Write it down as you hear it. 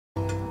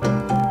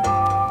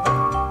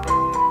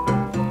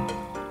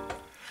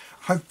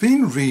I've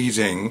been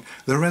reading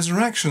the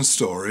resurrection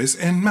stories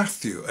in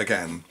Matthew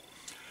again,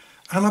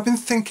 and I've been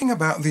thinking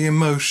about the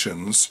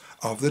emotions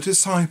of the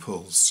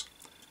disciples.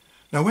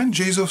 Now, when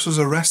Jesus was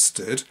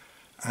arrested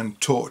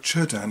and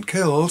tortured and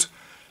killed,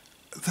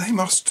 they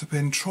must have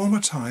been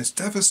traumatised,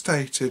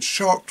 devastated,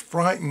 shocked,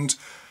 frightened.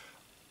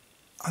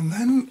 And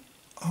then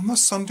on the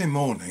Sunday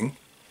morning,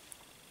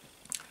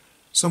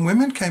 some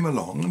women came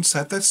along and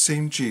said they'd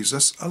seen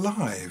Jesus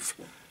alive.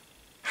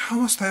 How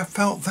must they have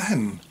felt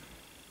then?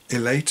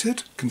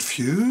 Elated?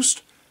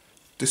 Confused?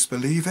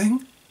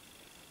 Disbelieving?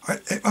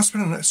 It must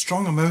have been a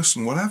strong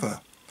emotion, whatever.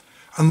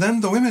 And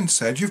then the women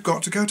said, "You've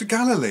got to go to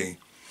Galilee."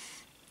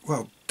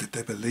 Well, did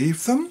they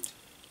believe them?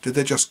 Did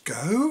they just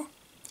go?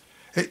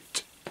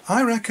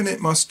 I reckon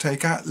it must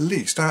take at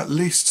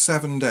least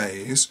 7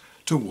 days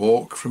to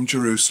walk from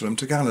Jerusalem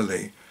to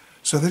Galilee.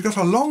 So they've got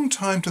a long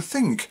time to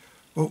think,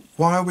 well,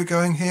 why are we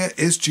going here?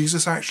 Is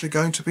Jesus actually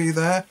going to be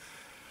there?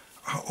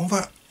 All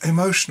that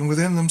emotion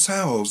within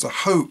themselves, the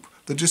hope,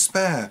 the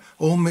despair,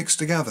 all mixed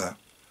together.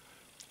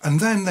 And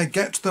then they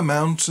get to the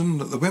mountain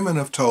that the women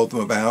have told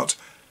them about,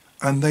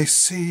 and they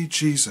see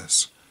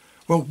Jesus.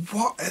 Well,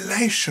 what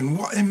elation,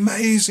 what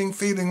amazing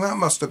feeling that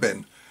must have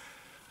been.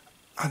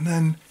 And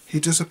then he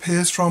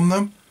disappears from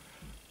them.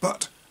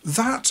 But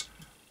that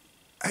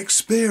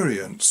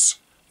experience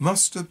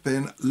must have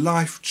been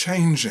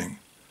life-changing.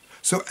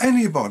 So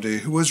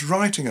anybody who was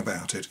writing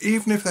about it,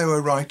 even if they were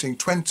writing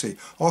 20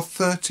 or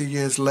 30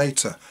 years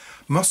later,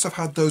 must have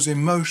had those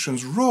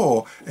emotions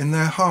raw in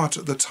their heart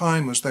at the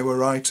time as they were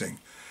writing.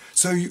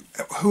 So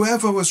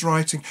whoever was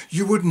writing,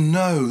 you would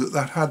know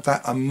that had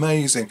that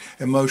amazing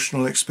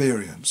emotional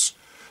experience.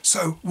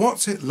 So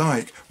what's it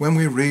like when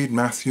we read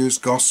Matthew's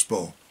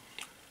Gospel?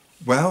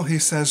 Well, he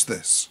says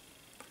this: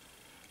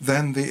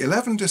 "Then the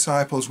 11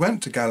 disciples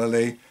went to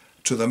Galilee,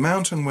 to the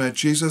mountain where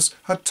Jesus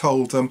had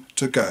told them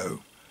to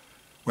go.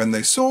 When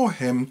they saw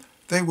him,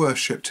 they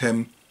worshipped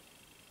him,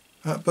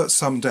 but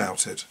some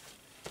doubted."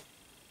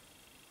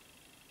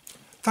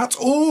 That's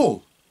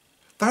all.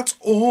 That's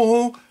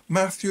all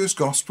Matthew's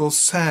Gospel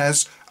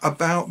says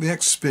about the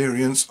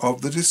experience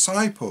of the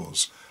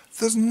disciples.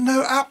 There's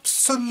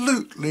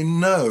absolutely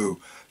no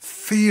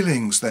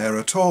feelings there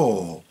at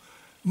all.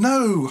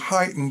 No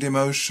heightened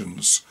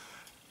emotions.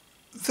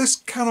 This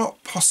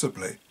cannot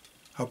possibly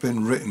have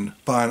been written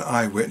by an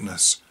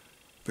eyewitness,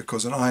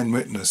 because an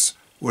eyewitness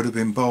would have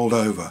been bowled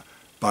over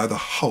by the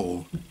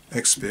whole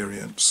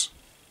experience.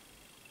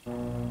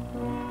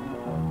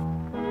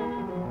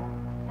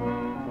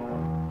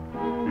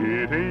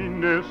 It ain't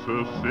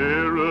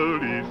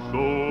necessarily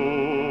so.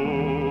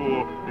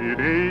 It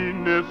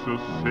ain't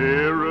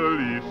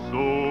necessarily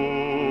so.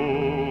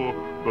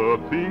 The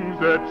things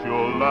that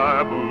you're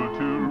liable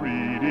to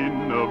read in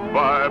the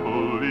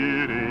Bible,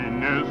 it ain't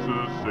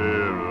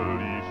necessarily